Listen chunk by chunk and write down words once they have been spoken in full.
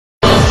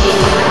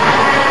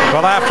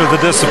Well, after the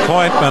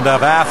disappointment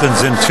of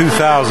Athens in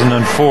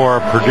 2004,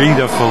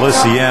 Perdita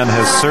Felicien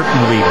has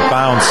certainly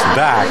bounced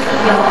back.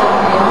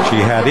 She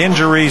had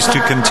injuries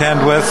to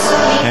contend with,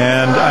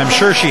 and I'm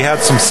sure she had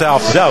some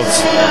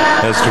self-doubts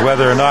as to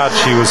whether or not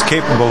she was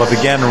capable of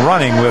again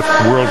running with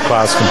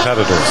world-class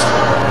competitors.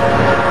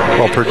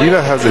 Well,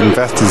 Perdita has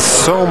invested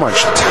so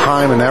much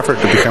time and effort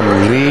to become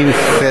lean,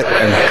 fit,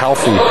 and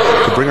healthy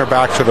to bring her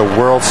back to the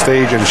world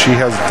stage, and she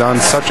has done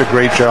such a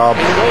great job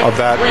of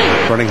that,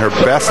 running her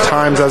best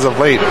times as of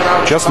late.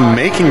 Just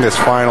making this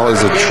final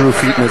is a true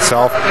feat in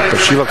itself, but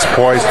she looks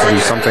poised to do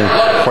something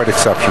quite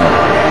exceptional.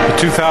 The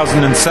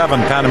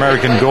 2007 Pan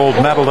American gold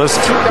medalist,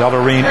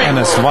 Delorine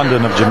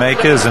Ennis-London of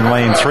Jamaica, is in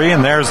lane 3,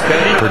 and there's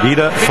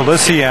Perdita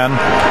Felicien,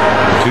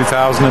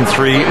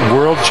 2003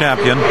 world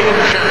champion,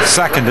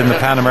 second in the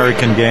Pan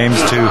American Games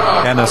to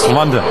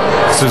Ennis-London.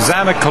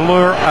 Susanna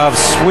Kallur of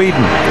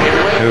Sweden,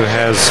 who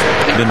has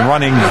been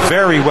running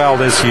very well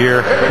this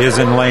year, is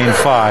in lane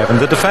 5. And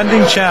the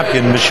defending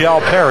champion,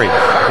 Michelle Perry,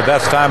 the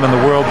best time in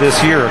the world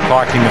this year,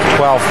 clocking of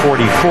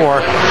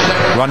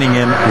 12:44, running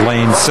in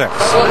lane 6.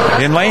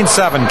 In lane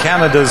 7,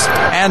 Canada's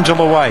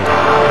Angela White,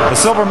 a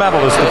silver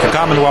medalist at the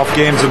Commonwealth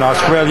Games in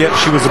Australia.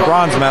 She was a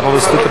bronze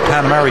medalist at the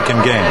Pan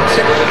American Games.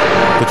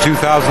 The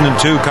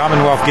 2002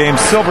 Commonwealth Games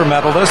silver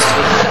medalist,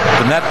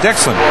 Danette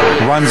Dixon,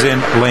 runs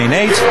in lane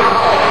 8.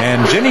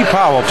 And Ginny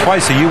Powell,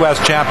 twice a U.S.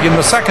 champion,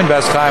 the second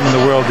best time in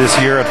the world this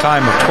year, a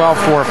time of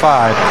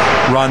 12:45,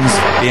 runs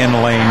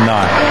in lane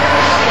 9.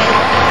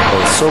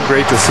 Well, it's so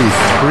great to see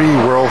 3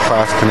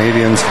 world-class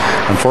Canadians.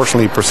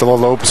 Unfortunately, Priscilla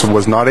Lopes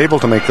was not able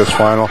to make this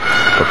final,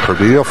 but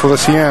Perdita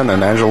Felicien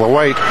and Angela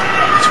White,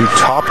 2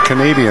 top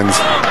Canadians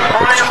at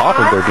the top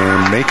of their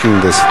game, making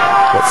this,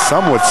 what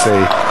some would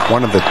say,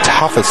 one of the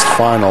toughest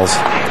finals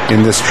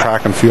in this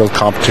track and field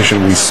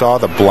competition. We saw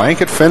the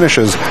blanket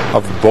finishes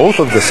of both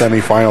of the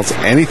semifinals.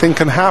 Anything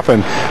can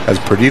happen, as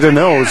Perdita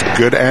knows,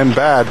 good and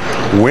bad,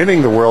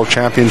 winning the World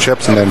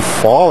Championships and then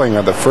falling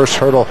on the first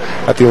hurdle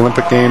at the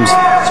Olympic Games.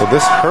 So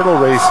this hurdle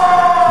race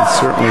can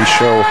certainly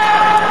show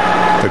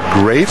the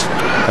great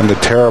and the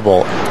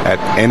terrible at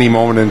any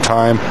moment in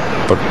time,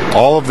 but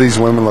all of these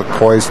women look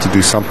poised to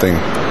do something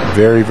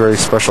very, very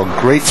special.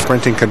 Great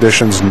sprinting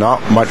conditions, not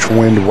much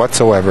wind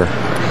whatsoever.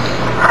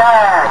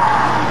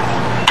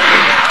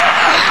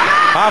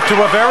 Off to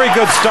a very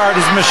good start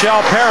is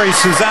Michelle Perry.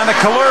 Susanna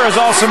Kallur is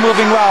also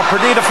moving well.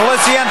 Perdita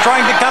Felicien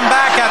trying to come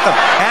back at them.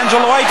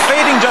 Angela White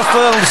fading just a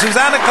little.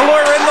 Susanna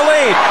Kallur in the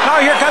lead. Now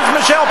here comes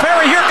Michelle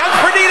Perry. Here comes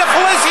Perdita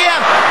Felicien.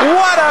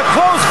 What a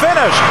close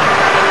finish.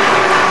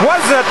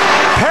 Was it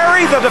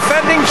Perry, the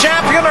defending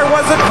champion, or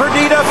was it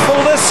Perdita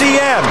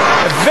Felicien?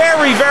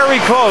 Very, very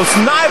close.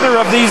 Neither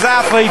of these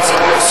athletes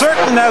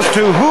certain as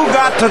to who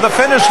got to the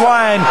finish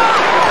line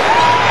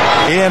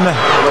in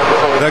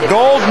the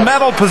gold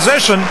medal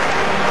position.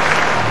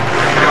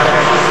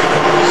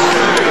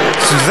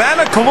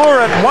 Susanna Kallur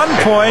at one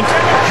point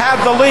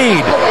had the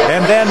lead,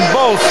 and then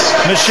both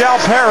Michelle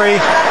Perry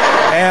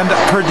and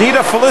Perdita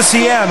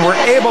Felicien were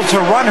able to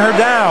run her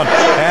down,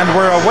 and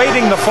we're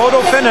awaiting the photo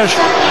finish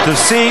to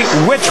see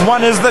which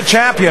one is the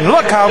champion.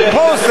 Look how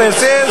close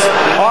this is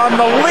on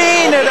the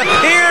lean. It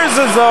appears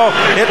as though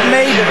it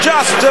may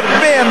just have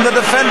been the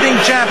defending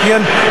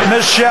champion,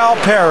 Michelle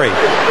Perry.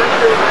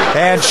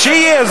 And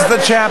she is the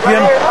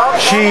champion.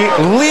 She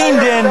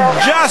leaned in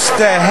just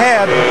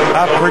ahead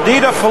of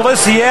Perdita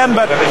Felicien,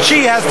 but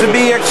she has to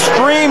be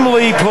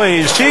extremely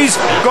pleased. She's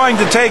going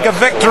to take a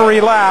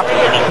victory lap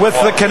with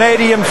the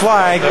Canadian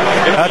flag.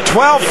 A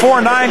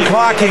 12:49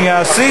 clocking,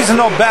 a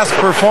seasonal best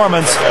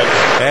performance,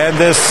 and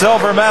this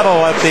silver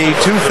medal at the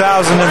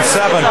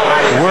 2007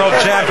 World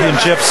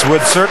Championships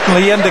would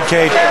certainly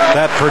indicate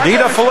that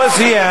Perdita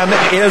Felicien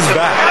is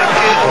back.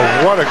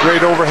 Oh, what a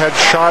great overhead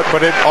shot,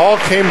 but it all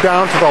came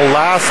down to the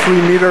last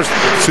 3 meters.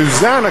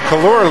 Susanna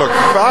Kallur looked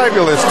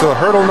fabulous to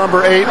hurdle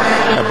number 8,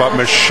 but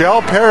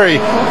Michelle Perry,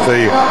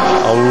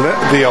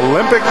 the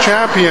Olympic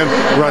champion,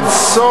 runs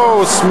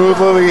so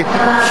smoothly,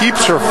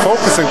 keeps her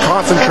focus and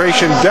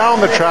concentration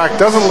down the track,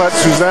 doesn't let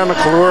Susanna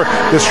Kallur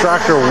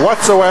distract her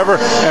whatsoever,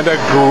 and a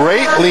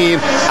great lean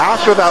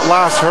after that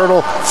last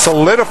hurdle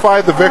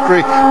solidified the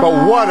victory.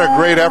 But what a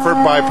great effort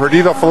by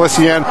Perdita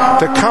Felicien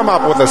to come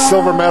up with a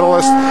silver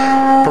medalist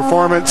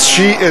performance.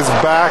 She is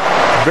back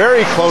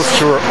very close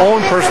to her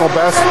own personal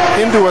best,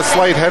 into a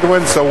slight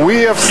headwind. So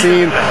we have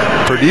seen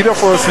Perdita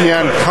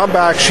Felicien come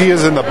back. She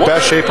is in the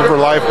best shape of her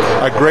life.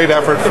 A great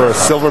effort for a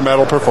silver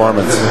medal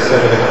performance.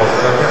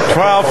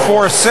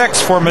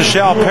 12:46 for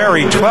Michelle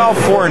Perry,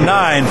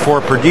 12:49 for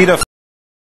Perdita